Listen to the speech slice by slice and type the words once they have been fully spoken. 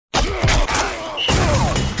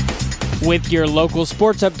With your local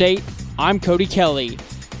sports update, I'm Cody Kelly.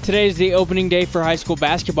 Today is the opening day for high school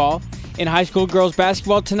basketball. In high school girls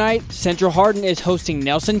basketball tonight, Central Hardin is hosting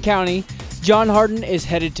Nelson County, John Hardin is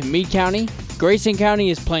headed to Meade County, Grayson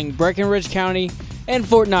County is playing Breckenridge County, and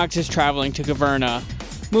Fort Knox is traveling to Caverna.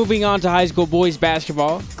 Moving on to high school boys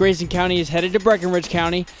basketball, Grayson County is headed to Breckenridge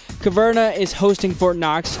County, Caverna is hosting Fort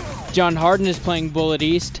Knox, John Hardin is playing Bullitt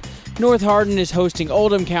East, North Hardin is hosting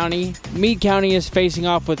Oldham County, Meade County is facing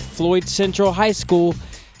off with Floyd Central High School,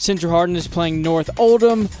 Central Hardin is playing North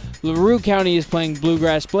Oldham, LaRue County is playing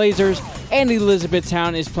Bluegrass Blazers, and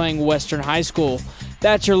Elizabethtown is playing Western High School.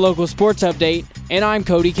 That's your local sports update, and I'm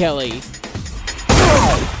Cody Kelly.